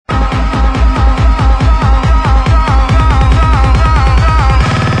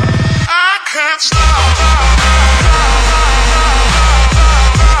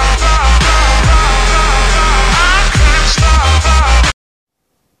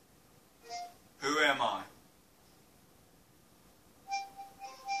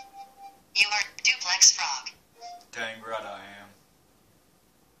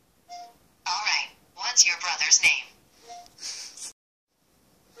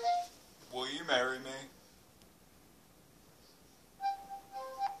marry me?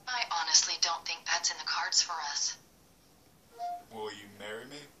 I honestly don't think that's in the cards for us. Will you marry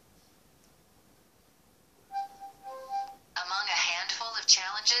me? Among a handful of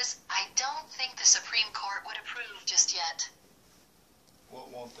challenges, I don't think the Supreme Court would approve just yet. What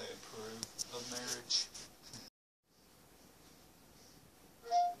won't they approve of marriage?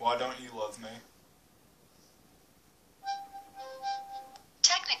 Why don't you love me?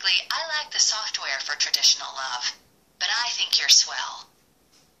 Technically, I lack the software for traditional love, but I think you're swell.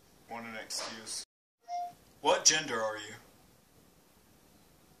 Want an excuse? What gender are you?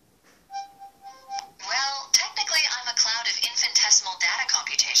 Well, technically I'm a cloud of infinitesimal data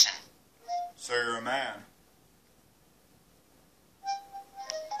computation. So you're a man.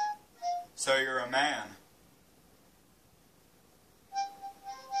 So you're a man.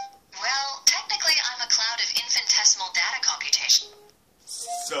 Well, technically I'm a cloud of infinitesimal data computation.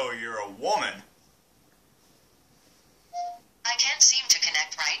 So you're a woman. I can't seem to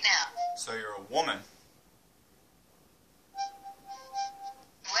connect right now. So you're a woman.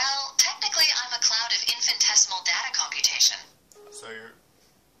 Well, technically I'm a cloud of infinitesimal data computation.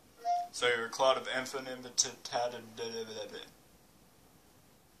 So you're a cloud of infinite.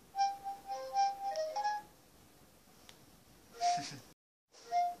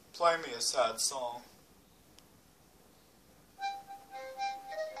 Play me a sad song.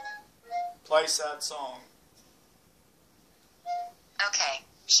 Play sad song. Okay,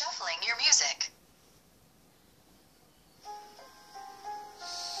 shuffling your music.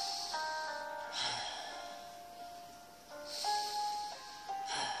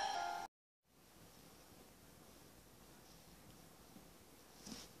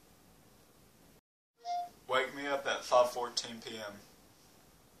 Wake me up at 5:14 p.m.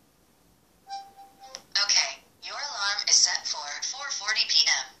 Okay, your alarm is set for 4:40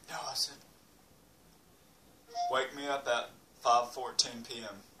 p.m. No, I said. Wake me up at 5:14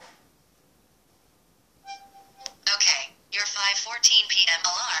 p.m. Okay, your 5:14 p.m.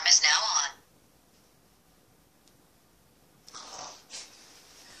 alarm is now on.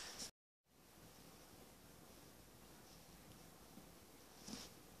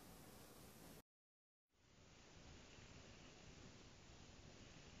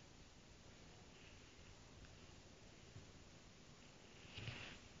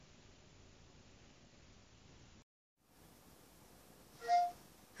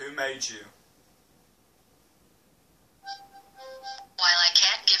 Who made you? While I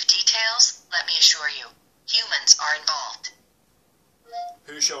can't give details, let me assure you, humans are involved.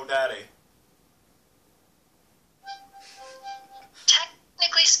 Who's your daddy?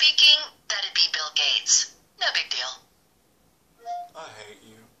 Technically speaking, that'd be Bill Gates. No big deal. I hate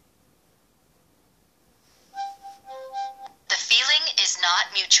you. The feeling is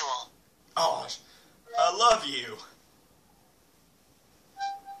not mutual. Oh, I love you.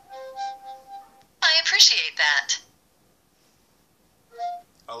 I appreciate that.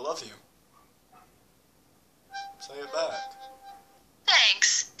 I love you. Say it back.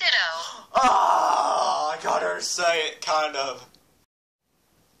 Thanks. Ditto. Ah, I got her to say it, kind of.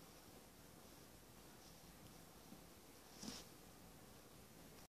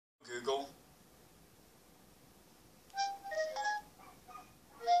 Google.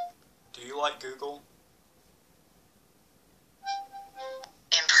 Do you like Google?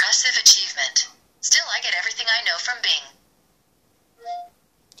 Impressive achievement. Still, I get everything I know from Bing.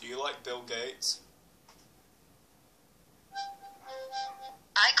 Do you like Bill Gates?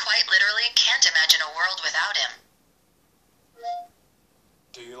 I quite literally can't imagine a world without him.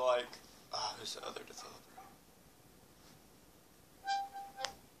 Do you like... who's the other developer?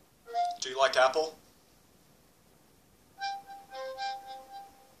 Do you like Apple?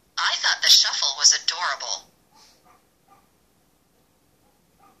 I thought the shuffle was adorable.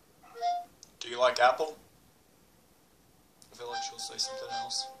 Do you like Apple? I feel like she'll say something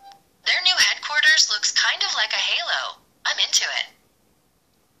else. Their new headquarters looks kind of like a halo. I'm into it.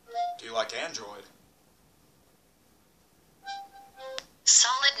 Do you like Android?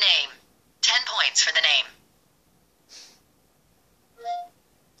 Solid name. 10 points for the name.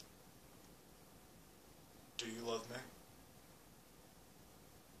 Do you love me?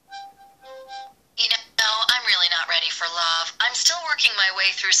 You know, I'm really not ready for love. I'm still working my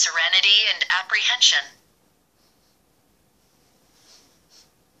way through serenity and apprehension.